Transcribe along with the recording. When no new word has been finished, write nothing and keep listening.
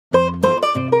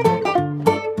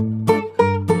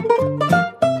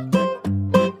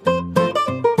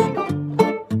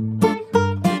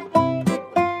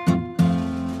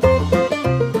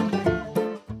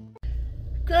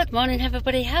Morning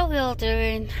everybody, how are we all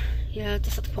doing? Yeah, I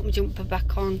just had to put my jumper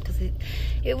back on because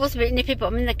it was a bit nippy, but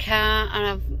I'm in the car and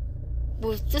I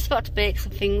was just about to bake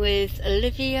something with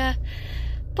Olivia,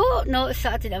 but noticed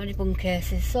that I didn't have any bun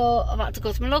cases, so I've had to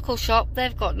go to my local shop.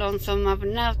 They've got none, so I'm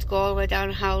having now to go all the way down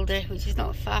to Haldy, which is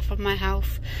not far from my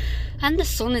house, and the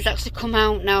sun has actually come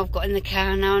out now. I've got in the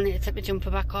car now, I need to take my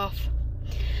jumper back off.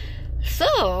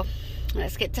 So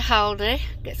let's get to Haldy,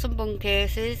 get some bun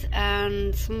cases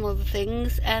and some other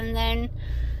things, and then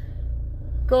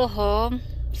go home,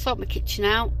 sort my kitchen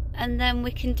out, and then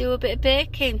we can do a bit of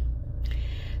baking.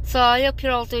 So I hope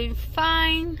you're all doing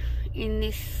fine in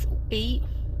this heat.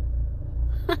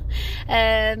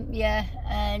 Yeah,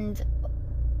 and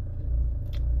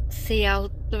see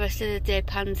how the rest of the day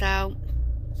pans out.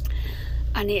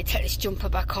 I need to take this jumper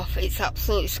back off. It's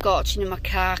absolutely scorching in my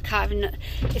car. Can't even,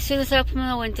 as soon as I open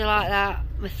my window like that,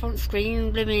 my front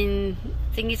screen blooming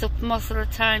thing is up most of the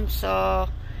time. So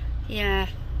yeah,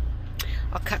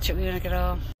 I'll catch up with you when I get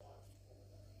home.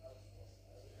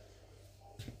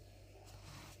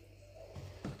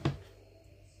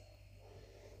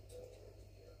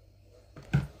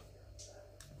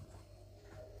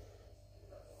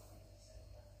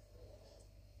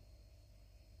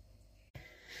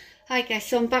 Hi guys,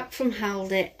 so I'm back from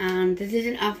Haldy and they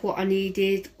didn't have what I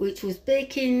needed, which was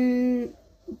baking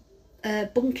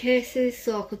bun cases,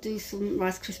 so I could do some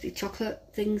Rice Krispie chocolate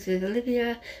things with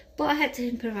Olivia, but I had to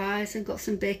improvise and got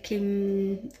some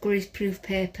baking grease proof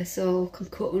paper so I can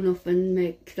cut enough and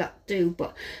make that do,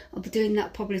 but I'll be doing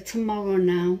that probably tomorrow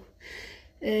now.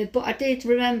 But I did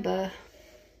remember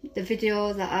the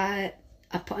video that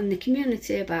I put in the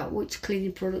community about which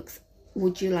cleaning products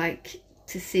would you like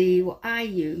to see what I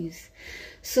use.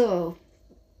 So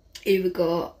here we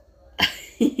go.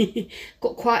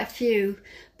 Got quite a few,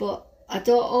 but I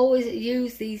don't always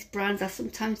use these brands. I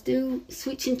sometimes do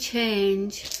switch and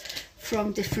change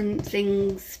from different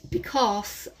things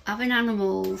because having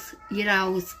animals, your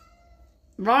house,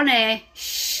 Ronnie,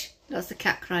 shh, that's the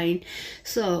cat crying.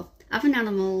 So having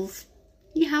animals,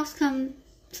 your house can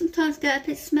sometimes get a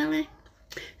bit smelly,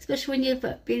 especially when you've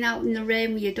been out in the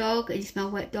rain with your dog and you smell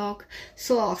wet dog.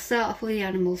 So I'll start off with the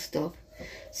animal stuff.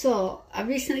 So I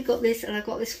recently got this, and I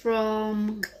got this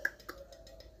from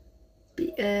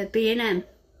B&M,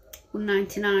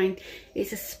 $1.99.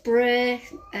 It's a spray,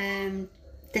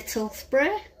 dettol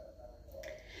spray.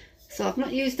 So I've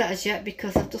not used that as yet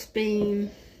because I've just been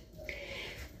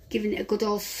giving it a good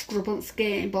old scrub on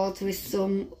skating boards with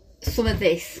some of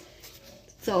this.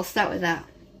 So I'll start with that.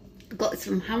 I got this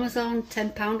from Amazon,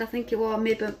 £10 I think it was,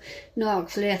 maybe, no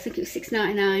actually I think it was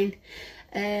 $6.99.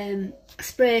 I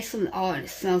spray some, oh, and it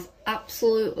smells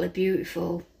absolutely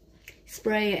beautiful.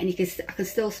 Spray it and I can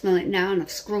still smell it now, and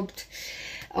I've scrubbed.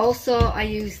 Also I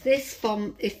use this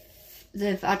from if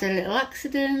they've had a little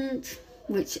accident,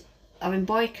 which having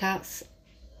boy cats,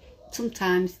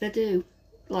 sometimes they do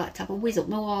like to have a whiz up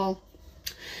my wall,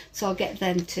 so I'll get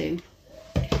them too.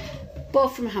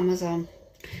 Both from Amazon.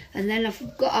 And then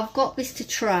I've got this to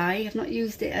try. I've not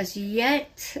used it as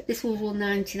yet. This was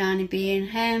 $1.99 in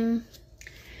B&M.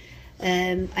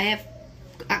 I have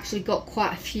actually got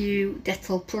quite a few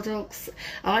Dettol products.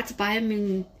 I like to buy them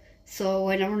in, so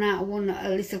when I run out of one, at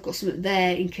least I've got something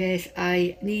there in case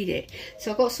I need it.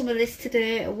 So I got some of this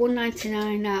today at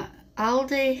 $1.99 at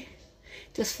Aldi,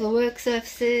 just for work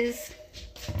surfaces.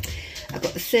 I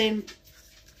got the same,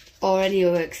 or any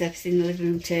work surface in the living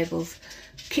room tables.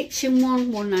 Kitchen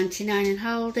one, $1.99 in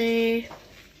Aldi.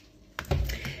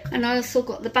 And I also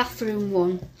got the bathroom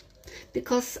one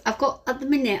because I've got, at the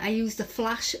minute I use the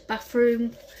Flash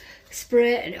bathroom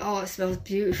spray, and oh, it smells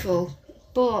beautiful,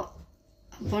 but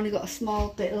I've only got a small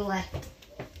bit left.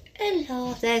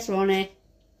 Hello, there's Ronnie,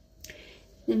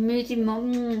 the moody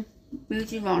mum,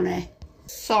 moody Ronnie.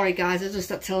 Sorry guys, I just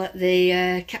had to let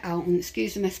the cat out, and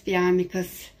excuse the mess behind me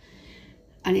because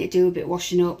I need to do a bit of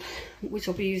washing up, which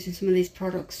I'll be using some of these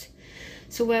products.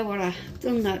 So where were I?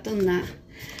 Done that.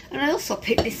 And I also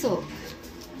picked this up,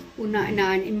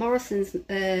 $1.99 in Morrison's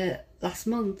last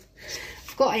month. I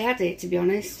forgot I had it, to be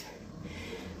honest.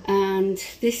 And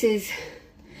this is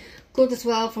good as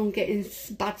well from getting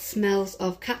bad smells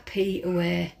of cat pee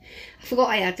away. I forgot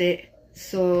I had it,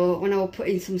 so when I was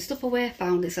putting some stuff away I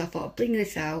found it, so I thought I'd bring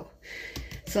this out.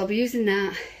 So I'll be using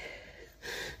that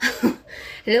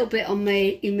a little bit on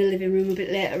in my living room a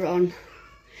bit later on.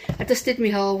 I just did my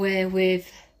hallway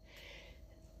with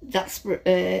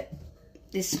that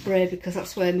this spray because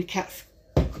that's where my cat's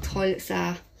toilets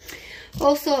are.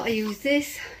 Also I use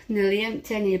this, nearly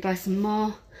empty, I need to buy some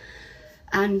more,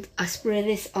 and I spray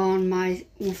this on my,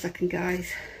 one second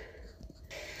guys.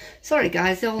 Sorry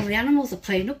guys, all the animals are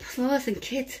playing up worse than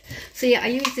kids. So yeah, I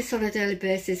use this on a daily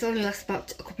basis. It only lasts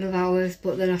about a couple of hours,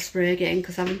 but then I spray again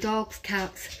because having dogs,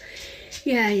 cats,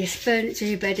 yeah, your furniture,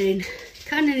 your bedding,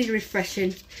 kind of need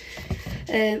refreshing.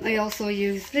 I also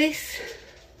use this.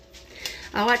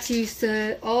 I like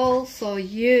to also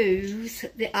use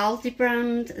the Aldi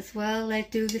brand as well. They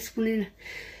do this one in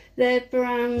their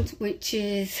brand, which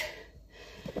is,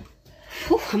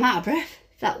 oh, I'm out of breath,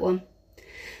 that one.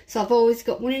 So I've always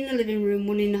got one in the living room,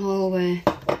 one in the hallway,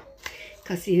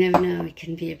 because you never know, it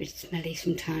can be a bit smelly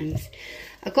sometimes.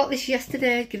 I got this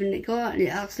yesterday, giving it a go, and it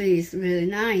actually is really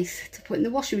nice to put in the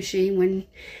washing machine when it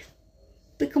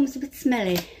becomes a bit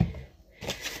smelly.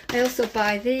 I also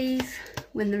buy these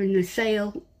when they're in a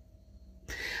sale,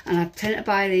 and I tend to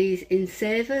buy these in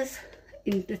Savers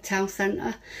in the town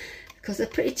centre because they're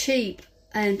pretty cheap.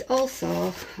 And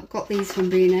also I got these from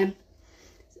B&M.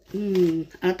 And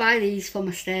I buy these for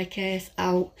my staircase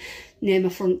out near my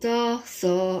front door,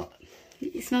 so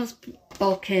it smells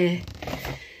okay.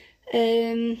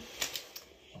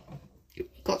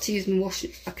 Got to use my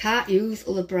washing. I can't use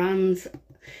other brands.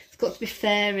 It's got to be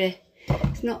fairy.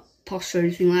 It's not posh or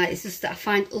anything like that. It's just that I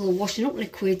find other washing up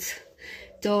liquids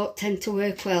don't tend to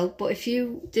work well. But if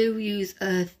you do use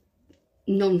a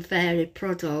non-fairy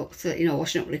product, you know,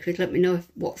 washing up liquid, let me know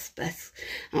what's best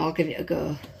and I'll give it a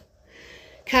go.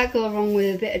 Can't go wrong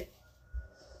with a bit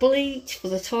of bleach for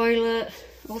the toilet.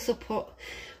 Also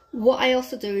what I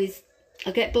also do is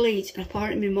I get bleach and I pour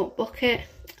it in my mop bucket.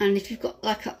 And if you've got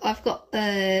like I've got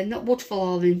not wood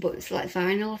flooring, but it's like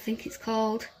vinyl, I think it's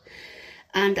called.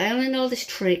 And I only know this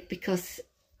trick because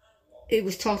it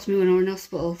was taught to me when I was in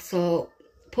hospital. So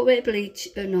put a bit of bleach,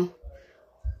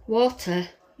 water.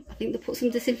 I think they put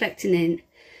some disinfecting in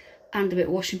and a bit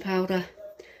of washing powder.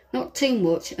 Not too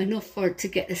much, enough for it to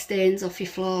get the stains off your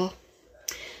floor.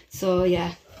 So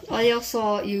yeah, I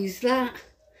also use that.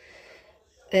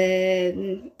 As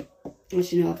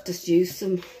you know, I've just used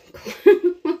some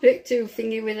a bit too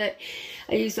thingy with it.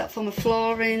 I use that for my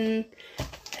flooring,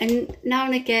 and now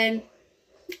and again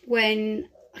when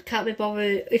I can't be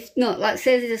bothered, if not, like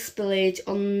say there's a spillage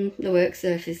on the work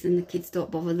surface and the kids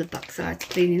don't bother the backside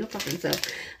cleaning up after themselves,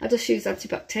 I just use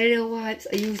antibacterial wipes.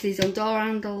 I use these on door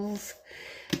handles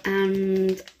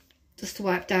and just to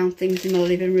wipe down things in my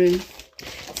living room.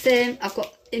 Same, I've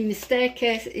got in my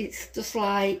staircase, it's just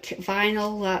like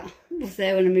vinyl that was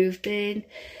there when I moved in,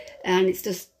 and it's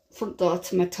just front door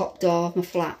to my top door of my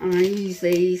flat, and I use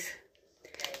these,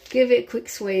 give it a quick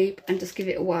sweep and just give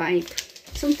it a wipe.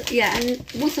 Yeah, and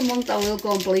once a month I will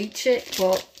go and bleach it,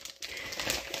 but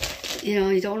you know,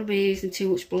 you don't want to be using too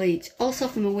much bleach. Also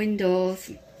for my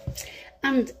windows,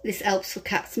 and this helps for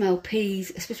cat smell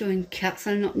peas, especially when cats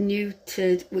are not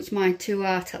neutered, which mine too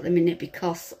are at the minute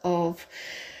because of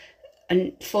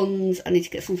funds. I need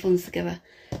to get some funds together.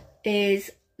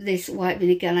 Is this white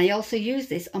vinegar, and I also use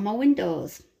this on my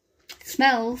windows. It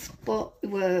smells, but it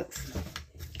works.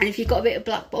 And if you've got a bit of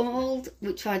black mould,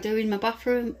 which I do in my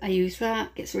bathroom, I use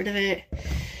that, gets rid of it.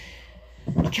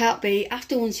 It can't be,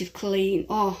 after once you've cleaned,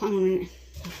 oh, hang on a minute.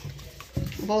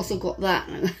 I've also got that.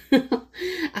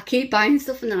 I keep buying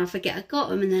stuff and then I forget I got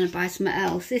them and then I buy something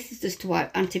else. This is just to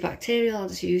wipe antibacterial. I'll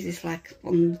just use this like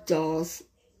on the doors.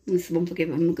 And someone forgive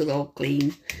them a good old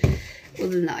clean. Other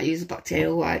than that, I use the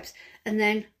bacterial wipes. And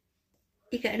then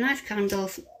you get a nice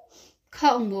candles,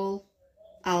 cotton wool.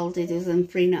 Aldi does them,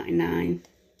 $3.99.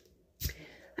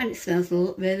 And it smells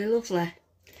really lovely.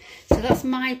 So that's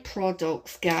my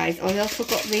products, guys. I also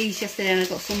got these yesterday and I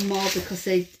got some more because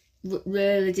they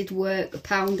really did work.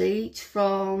 £1 each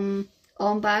from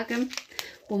Home Bargain.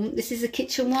 This is a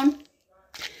kitchen one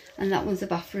and that one's a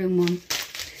bathroom one.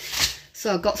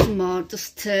 So I got some more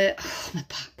just to, oh my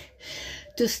back,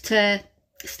 just to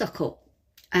stock up.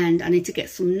 And I need to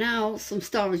get some now, some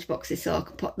storage boxes so I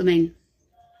can put them in.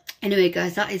 Anyway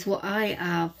guys, that is what I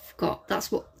have got.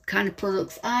 That's what kind of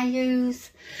products I use.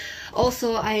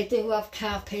 Also, I do have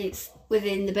carpets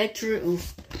within the bedroom.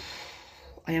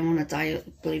 I am on a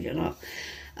diet, believe it or not.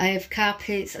 I have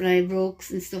carpets and I have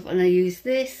rugs and stuff, and I use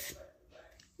this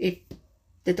if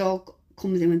the dog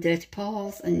comes in with dirty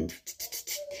paws, and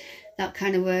that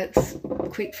kind of works,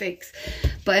 quick fix.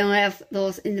 But I only have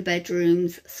those in the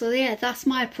bedrooms. So yeah, that's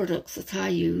my products that I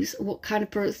use. What kind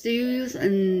of products do you use,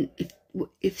 and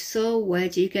if so, where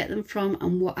do you get them from,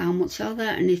 and how much are they?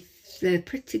 And if they're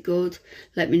pretty good,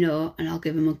 let me know and I'll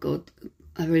give them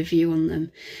a review on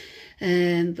them.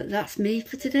 But that's me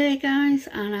for today, guys,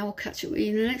 and I will catch up with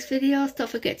you in the next video. Don't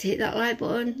forget to hit that like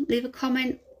button, leave a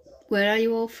comment. Where are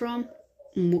you all from?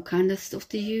 And what kind of stuff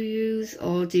do you use?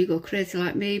 Or do you go crazy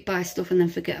like me, buy stuff and then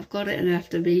forget I've got it and I have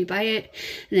to re-buy it,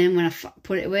 and then when I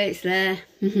put it away it's there?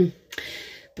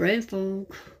 Brain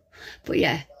fog. But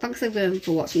yeah, thanks everyone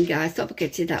for watching, guys. Don't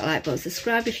forget to hit that like button,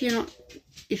 subscribe if you're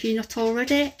not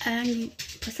already, and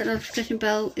press that notification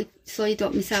bell so you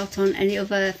don't miss out on any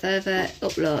other further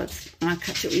uploads. And I'll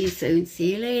catch up with you soon.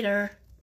 See you later.